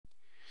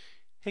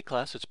Hey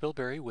class, it's Bill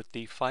Berry with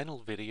the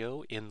final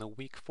video in the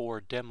week 4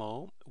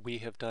 demo. We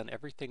have done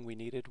everything we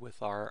needed with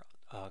our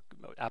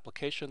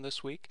application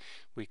this week.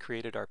 We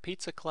created our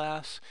pizza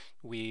class,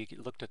 we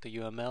looked at the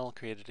UML,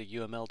 created a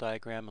UML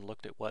diagram and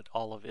looked at what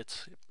all of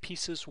its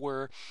pieces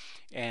were,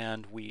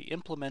 and we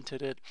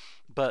implemented it.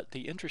 But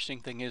the interesting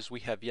thing is we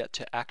have yet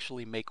to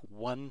actually make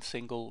one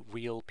single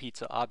real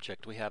pizza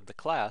object. We have the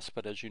class,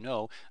 but as you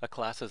know, a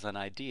class is an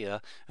idea.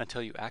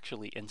 Until you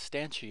actually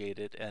instantiate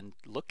it and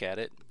look at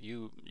it,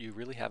 you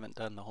really haven't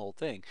done the whole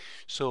thing.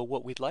 So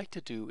what we'd like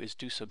to do is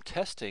do some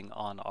testing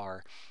on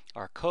our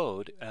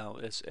code.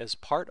 As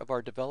part of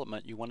our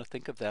development, you want to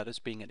think of that as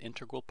being an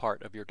integral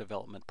part of your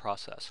development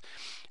process.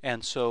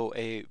 And so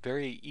a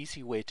very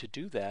easy way to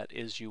do that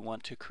is you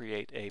want to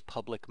create a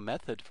public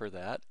method for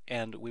that,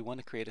 and we want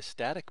to create a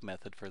static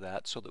method for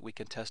that so that we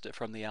can test it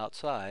from the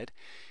outside.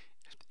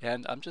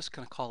 And I'm just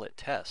going to call it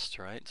test,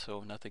 right?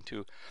 So nothing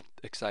too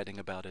exciting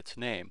about its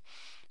name.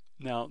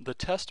 Now the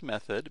test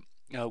method,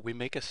 we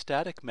make a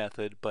static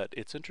method, but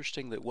it's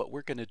interesting that what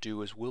we're going to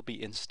do is we'll be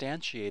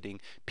instantiating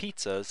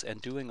pizzas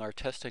and doing our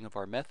testing of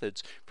our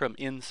methods from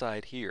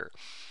inside here.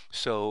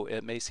 So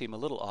it may seem a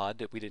little odd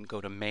that we didn't go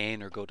to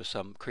main or go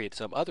to create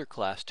some other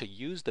class to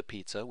use the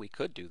pizza. We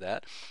could do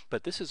that,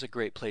 but this is a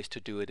great place to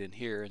do it in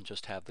here and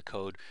just have the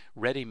code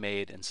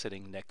ready-made and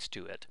sitting next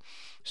to it.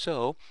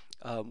 So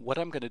what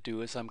I'm going to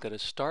do is I'm going to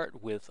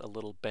start with a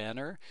little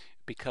banner,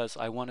 because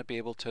I want to be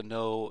able to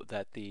know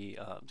that the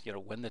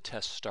when the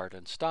tests start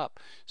and stop.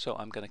 So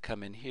I'm going to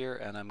come in here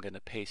and I'm going to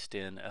paste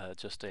in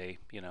just a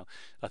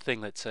a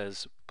thing that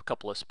says a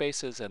couple of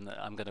spaces, and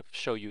I'm going to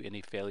show you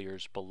any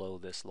failures below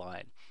this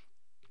line.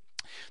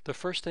 The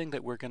first thing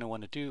that we're going to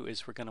want to do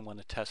is we're going to want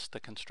to test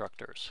the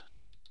constructors.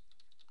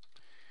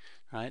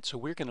 Right, so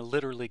we're going to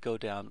literally go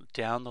down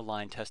the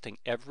line testing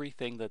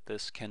everything that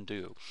this can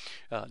do.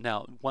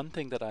 Now, one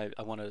thing that I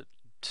want to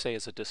say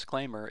as a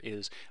disclaimer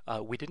is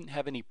we didn't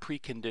have any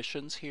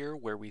preconditions here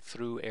where we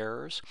threw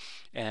errors,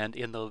 and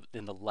in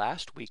the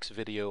last week's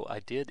video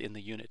I did, in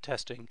the unit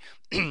testing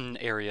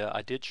area,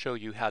 I did show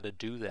you how to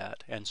do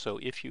that. And so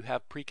if you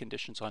have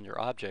preconditions on your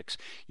objects,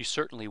 you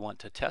certainly want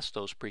to test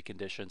those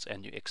preconditions,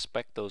 and you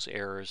expect those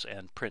errors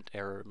and print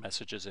error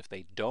messages if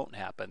they don't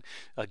happen.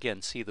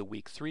 Again, see the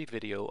week 3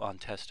 video on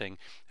testing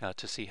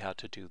to see how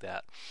to do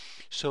that.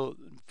 So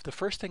the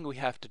first thing we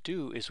have to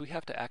do is we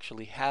have to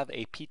actually have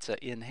a pizza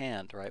in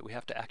hand. Right? We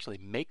have to actually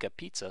make a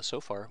pizza.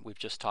 So far we've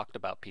just talked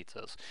about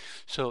pizzas.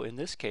 So in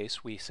this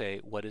case we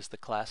say, what is the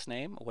class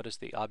name? What is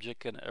the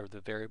object or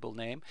the variable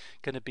name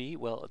going to be?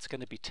 Well, it's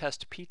going to be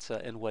test pizza,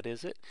 and what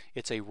is it?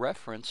 It's a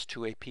reference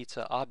to a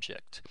pizza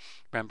object.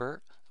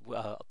 Remember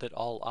that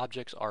all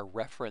objects are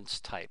reference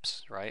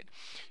types, right?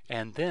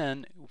 And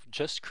then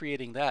just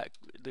creating that,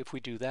 if we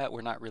do that,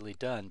 we're not really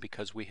done,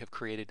 because we have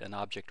created an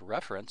object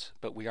reference,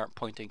 but we aren't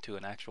pointing to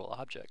an actual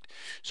object.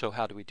 So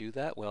how do we do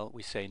that? Well,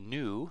 we say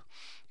new,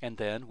 and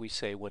then we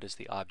say what is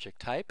the object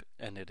type,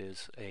 and it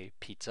is a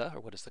pizza,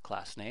 or what is the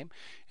class name.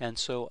 And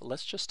so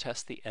let's just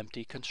test the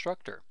empty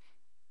constructor.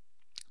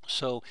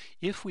 So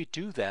if we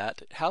do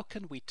that, how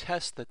can we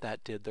test that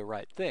that did the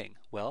right thing?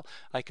 Well,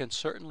 I can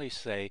certainly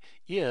say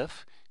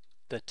if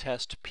the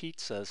test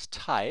pizza's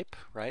type,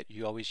 right?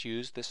 You always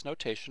use this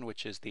notation,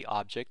 which is the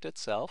object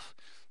itself.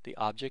 The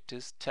object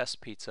is test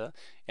pizza,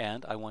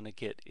 and I want to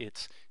get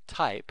its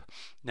type.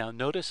 Now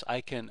notice I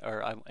can,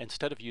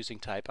 instead of using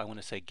type, I want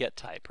to say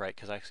GetType, right?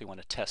 Because I actually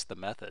want to test the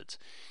methods.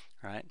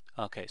 Right?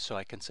 Okay, so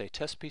I can say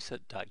test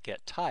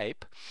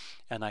pizza.getType,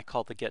 and I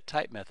call the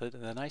getType method,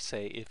 and then I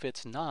say if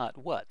it's not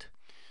what?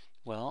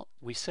 Well,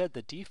 we said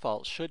the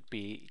default should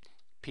be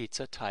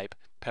pizza type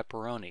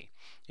pepperoni.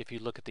 If you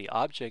look at the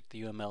object,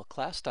 the UML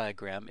class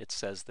diagram, it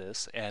says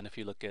this, and if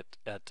you look at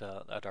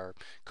our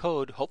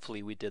code,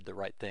 hopefully we did the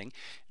right thing.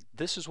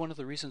 This is one of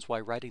the reasons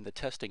why writing the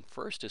testing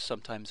first is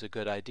sometimes a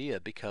good idea,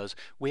 because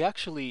we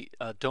actually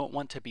don't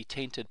want to be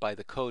tainted by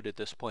the code at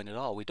this point at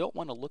all. We don't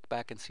want to look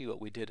back and see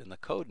what we did in the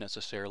code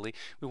necessarily.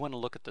 We want to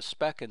look at the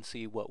spec and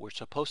see what we're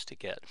supposed to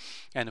get.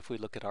 And if we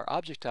look at our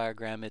object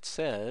diagram, it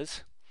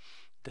says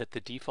that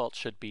the default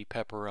should be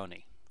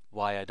pepperoni.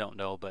 Why, I don't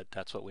know, but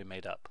that's what we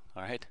made up.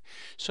 All right.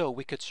 So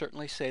we could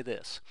certainly say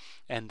this,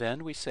 and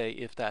then we say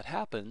if that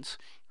happens,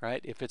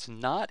 right? If it's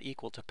not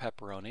equal to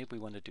pepperoni, we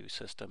want to do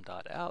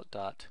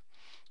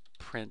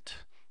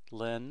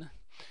system.out.println,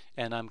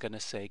 and I'm going to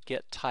say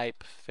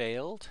getType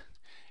failed,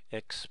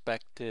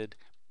 expected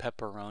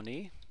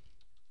pepperoni,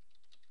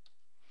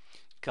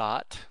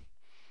 got,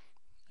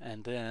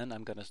 and then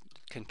I'm going to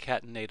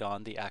concatenate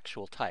on the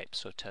actual type.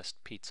 So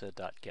test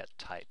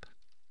pizza.getType.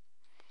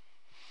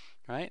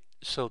 Right?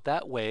 So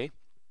that way,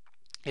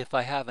 if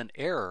I have an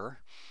error,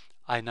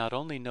 I not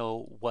only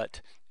know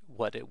what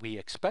we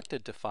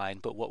expected to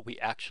find, but what we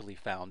actually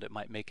found. It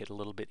might make it a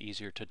little bit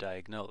easier to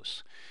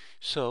diagnose.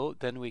 So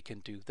then we can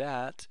do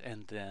that,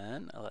 and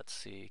then let's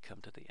see, come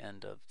to the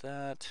end of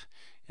that,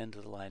 end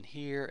of the line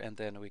here, and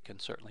then we can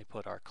certainly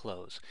put our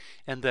close.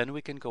 And then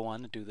we can go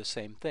on and do the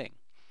same thing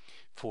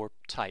for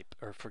type,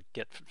 or for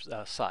get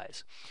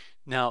size.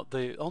 Now,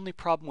 the only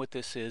problem with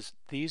this is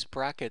these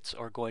brackets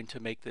are going to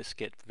make this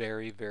get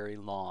very, very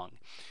long.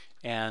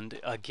 And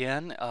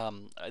again,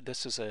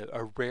 this is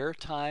a rare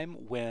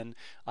time when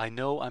I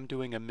know I'm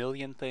doing a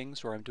million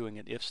things or I'm doing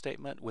an if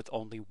statement with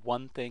only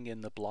one thing in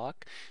the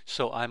block.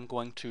 So I'm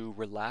going to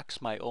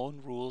relax my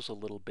own rules a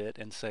little bit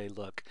and say,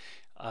 look,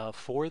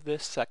 for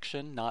this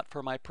section, not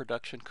for my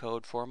production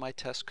code, for my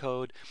test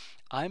code,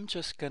 I'm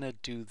just going to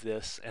do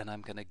this and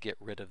I'm going to get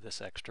rid of this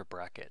extra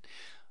bracket.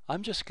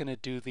 I'm just going to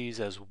do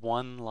these as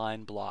one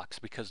line blocks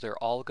because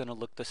they're all going to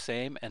look the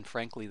same, and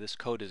frankly this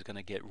code is going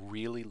to get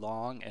really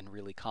long and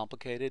really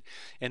complicated,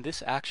 and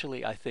this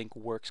actually I think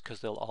works because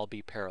they'll all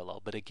be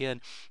parallel. But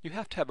again, you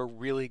have to have a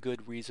really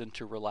good reason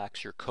to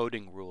relax your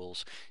coding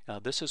rules.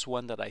 This is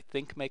one that I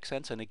think makes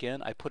sense, and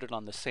again I put it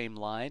on the same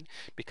line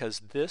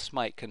because this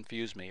might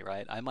confuse me,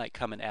 right? I might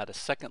come and add a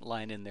second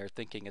line in there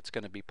thinking it's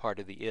going to be part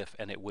of the if,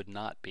 and it would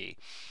not be.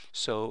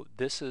 So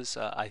this is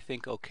I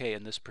think okay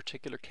in this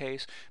particular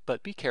case,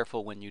 but be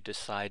careful when you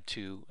decide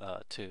to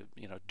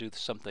do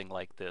something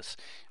like this.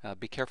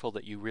 Be careful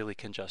that you really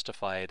can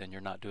justify it and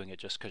you're not doing it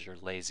just because you're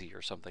lazy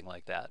or something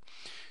like that.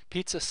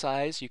 Pizza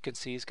size, you can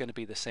see, is going to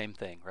be the same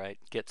thing, right?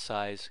 Get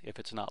size. If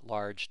it's not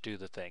large, do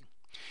the thing.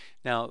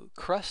 Now,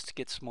 crust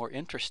gets more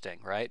interesting,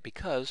 right?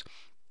 Because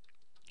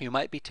you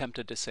might be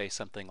tempted to say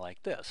something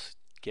like this: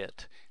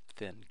 get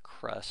thin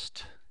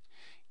crust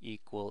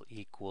equal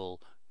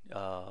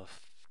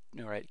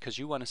right? Because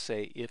you want to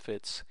say if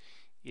it's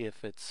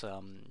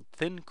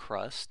thin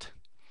crust,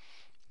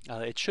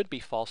 it should be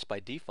false by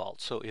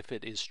default. So if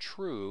it is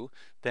true,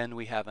 then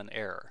we have an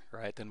error,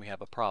 right? Then we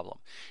have a problem.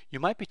 You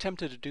might be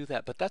tempted to do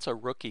that, but that's a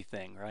rookie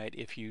thing, right?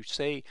 If you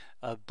say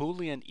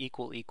Boolean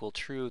equal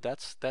true,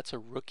 that's a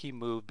rookie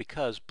move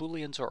because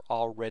Booleans are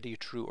already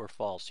true or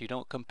false. You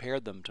don't compare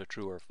them to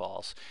true or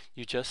false.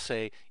 You just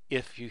say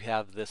if you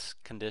have this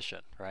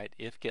condition, right?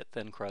 If get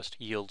thin crust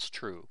yields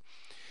true.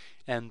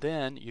 And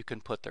then you can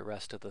put the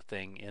rest of the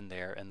thing in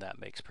there, and that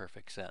makes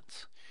perfect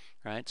sense.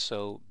 Right?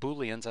 So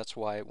Booleans, that's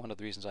why one of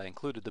the reasons I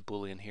included the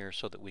Boolean here,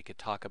 so that we could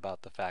talk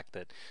about the fact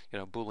that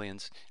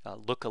Booleans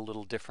look a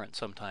little different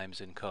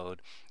sometimes in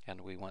code,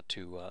 and we want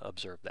to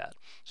observe that.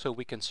 So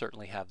we can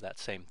certainly have that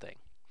same thing.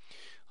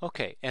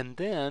 Okay, and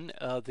then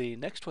the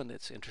next one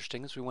that's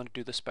interesting is we want to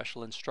do the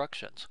special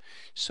instructions.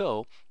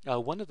 So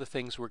one of the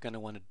things we're going to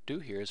want to do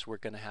here is we're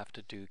going to have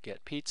to do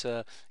get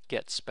pizza,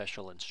 get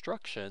special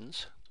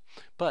instructions,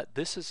 but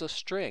this is a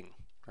string,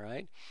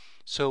 right?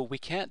 So we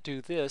can't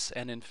do this,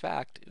 and in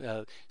fact,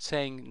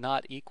 saying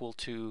not equal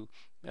to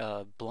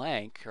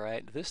blank,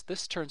 right?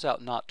 This turns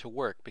out not to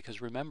work because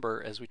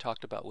remember, as we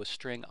talked about with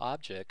string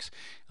objects,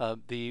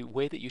 the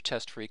way that you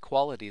test for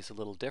equality is a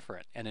little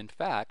different. And in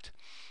fact,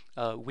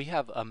 we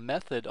have a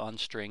method on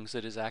strings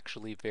that is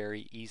actually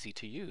very easy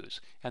to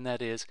use, and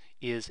that is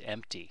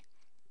empty.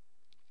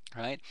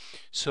 Right?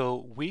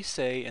 So we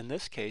say in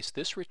this case,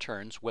 this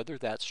returns whether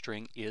that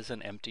string is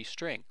an empty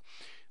string.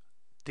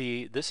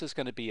 This is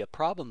going to be a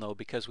problem though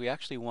because we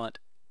actually want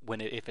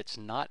if it's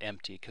not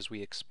empty, because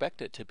we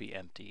expect it to be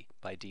empty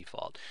by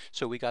default.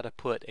 So we got to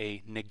put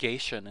a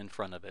negation in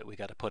front of it. We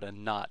got to put a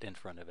not in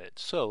front of it.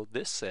 So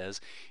this says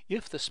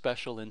if the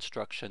special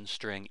instruction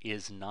string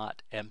is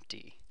not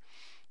empty.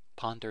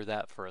 Ponder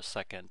that for a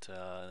second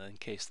in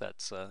case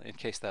that's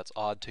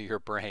odd to your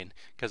brain,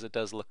 because it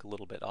does look a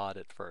little bit odd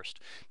at first.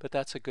 But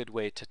that's a good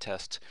way to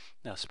test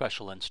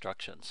special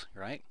instructions,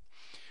 right?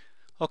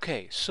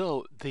 Okay,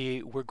 so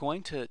we're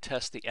going to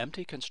test the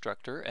empty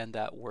constructor, and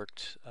that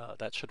worked.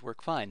 That should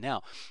work fine.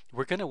 Now,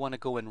 we're going to want to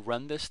go and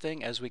run this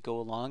thing as we go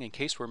along in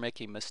case we're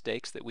making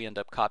mistakes that we end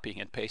up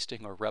copying and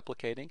pasting or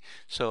replicating.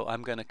 So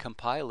I'm going to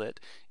compile it,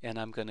 and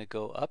I'm going to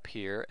go up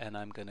here, and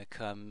I'm going to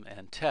come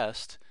and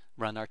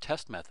run our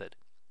test method.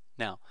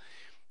 Now,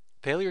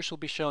 failures will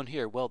be shown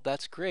here. Well,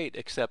 that's great,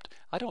 except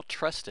I don't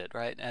trust it,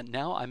 right? And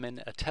now I'm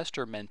in a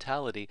tester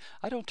mentality.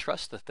 I don't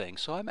trust the thing,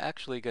 so I'm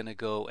actually going to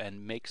go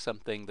and make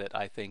something that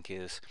I think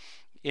is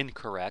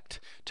incorrect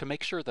to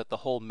make sure that the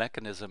whole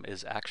mechanism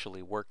is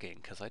actually working,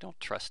 because I don't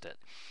trust it.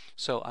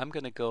 So I'm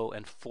going to go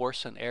and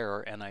force an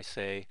error, and I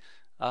say,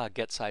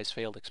 get size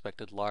failed,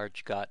 expected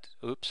large got,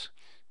 oops,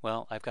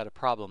 well, I've got a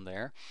problem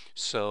there.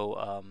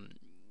 So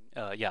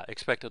yeah,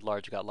 expected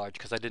large got large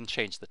because I didn't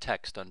change the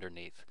text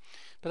underneath.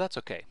 But that's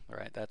okay, all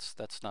right?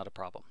 That's not a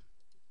problem.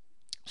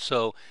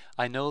 So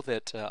I know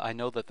that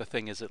the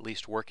thing is at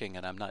least working,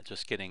 and I'm not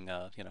just getting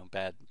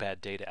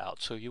bad data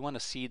out. So you want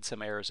to seed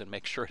some errors and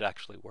make sure it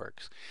actually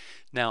works.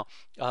 Now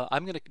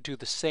I'm going to do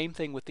the same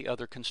thing with the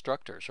other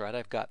constructors, right?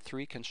 I've got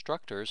 3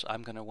 constructors.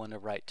 I'm going to want to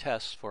write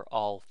tests for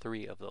all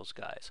 3 of those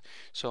guys.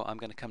 So I'm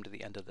going to come to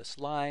the end of this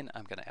line.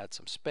 I'm going to add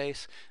some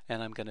space,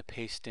 and I'm going to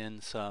paste in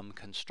some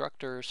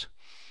constructors.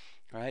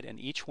 Right, and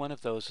each one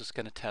of those is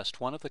going to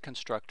test one of the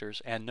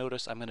constructors, and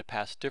notice I'm going to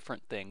pass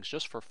different things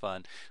just for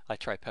fun. I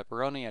try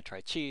pepperoni, I try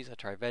cheese, I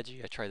try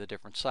veggie, I try the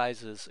different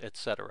sizes,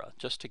 etc.,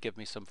 just to give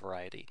me some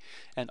variety.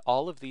 And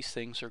all of these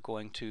things are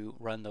going to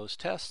run those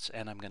tests,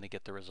 and I'm going to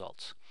get the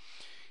results.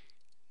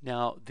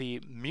 Now,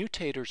 the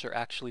mutators are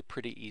actually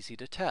pretty easy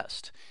to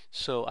test.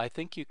 So I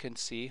think you can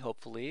see,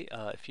 hopefully,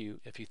 if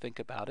you think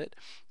about it,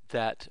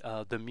 that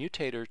the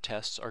mutator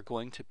tests are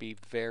going to be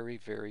very,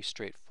 very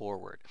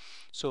straightforward.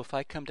 So if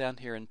I come down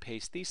here and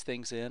paste these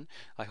things in,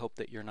 I hope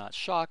that you're not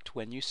shocked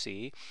when you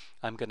see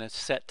I'm going to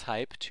set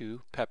type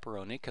to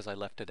pepperoni because I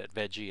left it at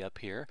veggie up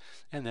here,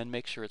 and then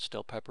make sure it's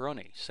still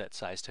pepperoni. Set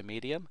size to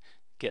medium,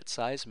 get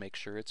size, make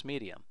sure it's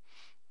medium.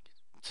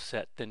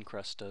 Set thin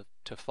crust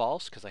to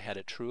false because I had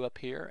it true up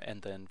here,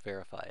 and then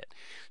verify it.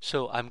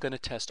 So I'm going to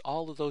test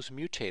all of those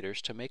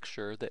mutators to make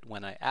sure that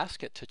when I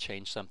ask it to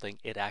change something,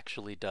 it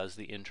actually does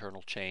the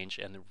internal change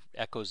and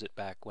echoes it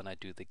back when I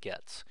do the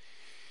gets.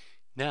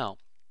 Now,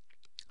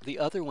 the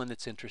other one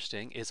that's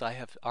interesting is I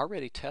have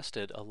already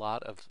tested a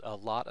lot of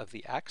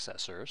the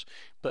accessors,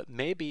 but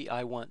maybe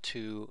I want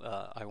to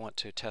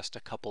test a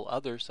couple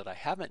others that I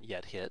haven't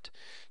yet hit.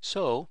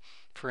 So,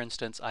 for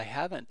instance, I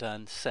haven't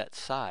done set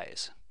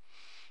size.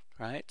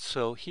 Right,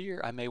 so here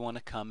I may want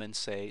to come and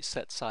say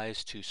set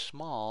size to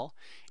small,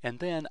 and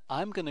then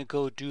I'm going to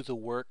go do the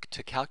work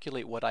to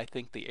calculate what I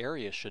think the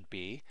area should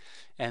be,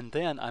 and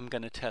then I'm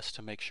going to test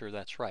to make sure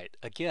that's right.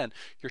 Again,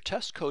 your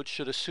test code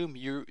should assume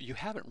you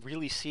haven't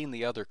really seen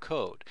the other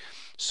code.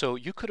 So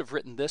you could have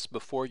written this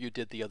before you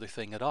did the other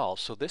thing at all.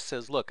 So this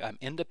says, look, I'm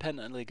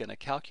independently going to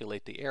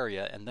calculate the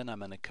area, and then I'm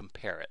going to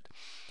compare it.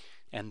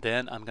 And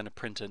then I'm going to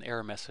print an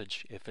error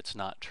message if it's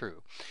not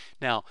true.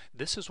 Now,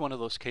 this is one of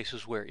those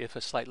cases where if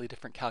a slightly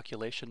different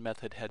calculation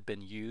method had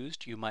been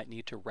used, you might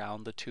need to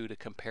round the two to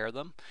compare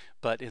them.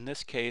 But in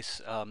this case,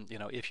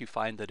 if you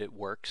find that it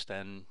works,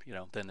 then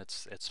then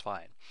it's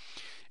fine.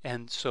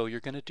 And so you're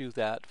going to do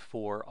that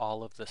for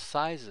all of the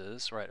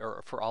sizes, right,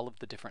 or for all of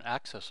the different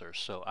accessors.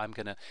 So I'm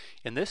going to,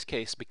 in this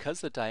case, because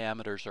the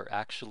diameters are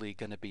actually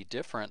going to be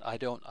different, I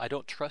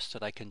don't trust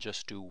that I can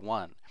just do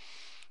one.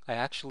 I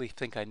actually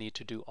think I need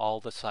to do all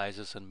the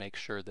sizes and make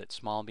sure that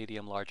small,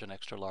 medium, large, and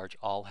extra large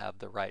all have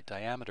the right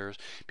diameters,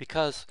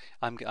 because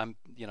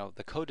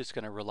the code is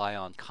going to rely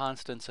on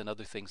constants and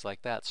other things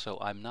like that, so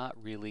I'm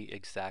not really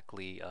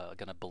exactly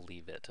going to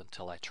believe it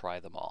until I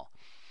try them all.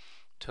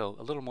 So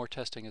a little more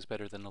testing is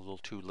better than a little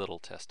too little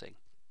testing.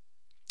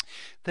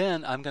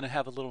 Then I'm going to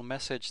have a little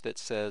message that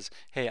says,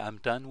 hey, I'm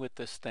done with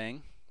this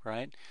thing.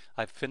 Right?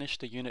 I've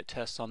finished the unit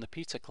tests on the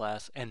pizza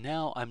class, and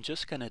now I'm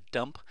just going to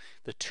dump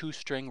the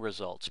toString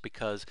results,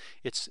 because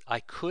I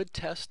could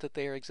test that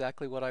they are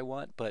exactly what I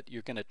want, but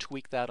you're going to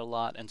tweak that a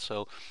lot. And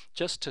so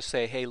just to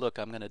say, hey, look,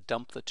 I'm going to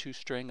dump the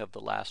toString of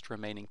the last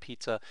remaining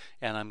pizza,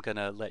 and I'm going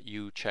to let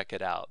you check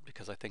it out,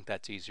 because I think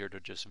that's easier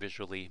to just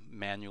visually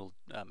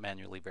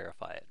manually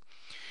verify it.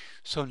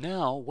 So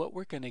now what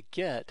we're going to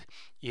get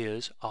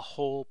is a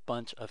whole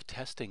bunch of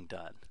testing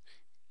done.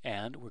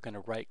 And we're going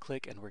to right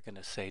click and we're going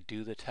to say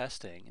do the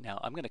testing. Now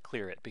I'm going to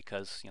clear it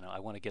because I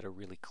want to get a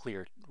really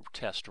clear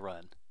test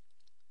run.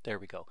 There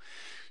we go.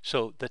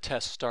 So the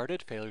test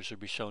started, failures will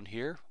be shown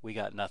here. We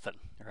got nothing.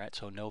 All right,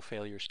 so no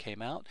failures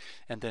came out.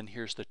 And then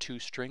here's the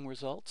toString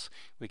results.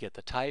 We get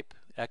the type,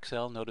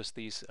 XL. Notice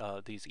these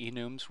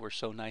enums were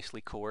so nicely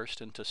coerced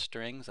into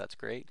strings. That's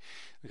great.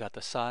 We got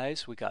the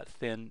size. We got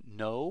thin,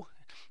 no.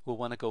 We'll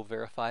want to go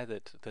verify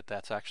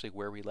that's actually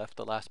where we left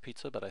the last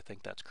pizza, but I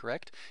think that's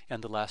correct.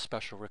 And the last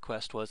special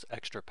request was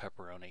extra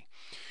pepperoni.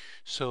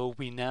 So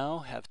we now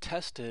have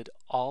tested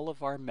all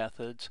of our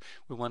methods.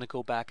 We want to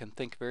go back and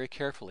think very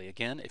carefully.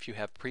 Again, if you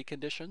have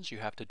preconditions, you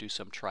have to do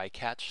some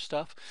try-catch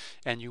stuff,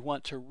 and you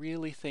want to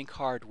really think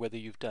hard whether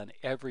you've done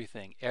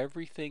everything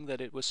that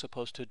it was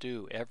supposed to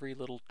do, every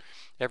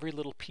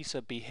little piece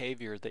of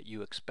behavior that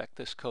you expect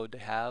this code to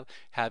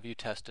have you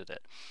tested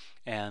it.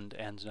 And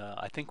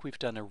I think we've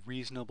done a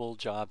reasonable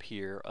job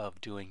here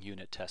of doing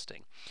unit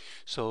testing.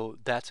 So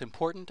that's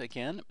important.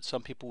 Again,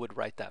 some people would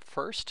write that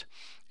first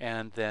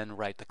and then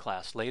write the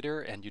class later,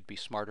 and you'd be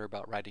smarter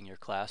about writing your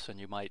class, and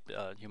you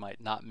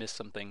might not miss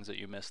some things that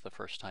you missed the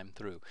first time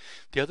through.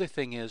 The other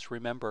thing is,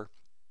 remember,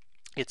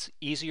 it's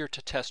easier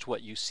to test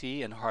what you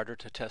see and harder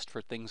to test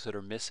for things that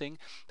are missing.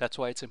 That's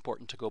why it's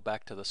important to go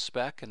back to the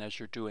spec, and as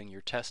you're doing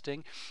your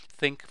testing,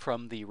 think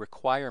from the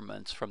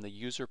requirements, from the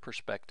user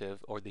perspective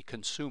or the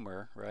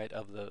consumer, right,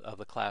 of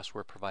the class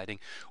we're providing,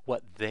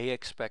 what they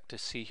expect to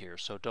see here.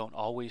 So don't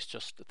always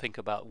just think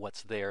about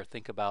what's there,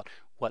 think about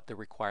what the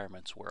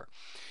requirements were.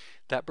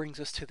 That brings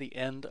us to the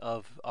end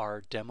of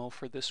our demo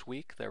for this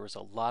week. There was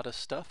a lot of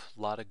stuff,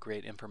 a lot of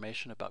great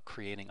information about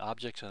creating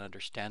objects and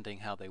understanding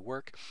how they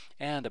work,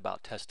 and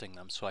about testing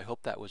them. So I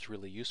hope that was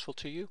really useful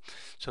to you.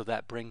 So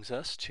that brings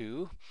us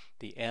to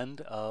the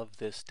end of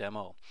this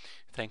demo.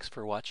 Thanks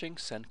for watching.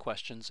 Send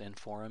questions in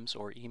forums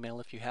or email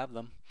if you have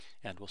them,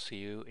 and we'll see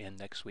you in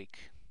next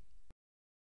week.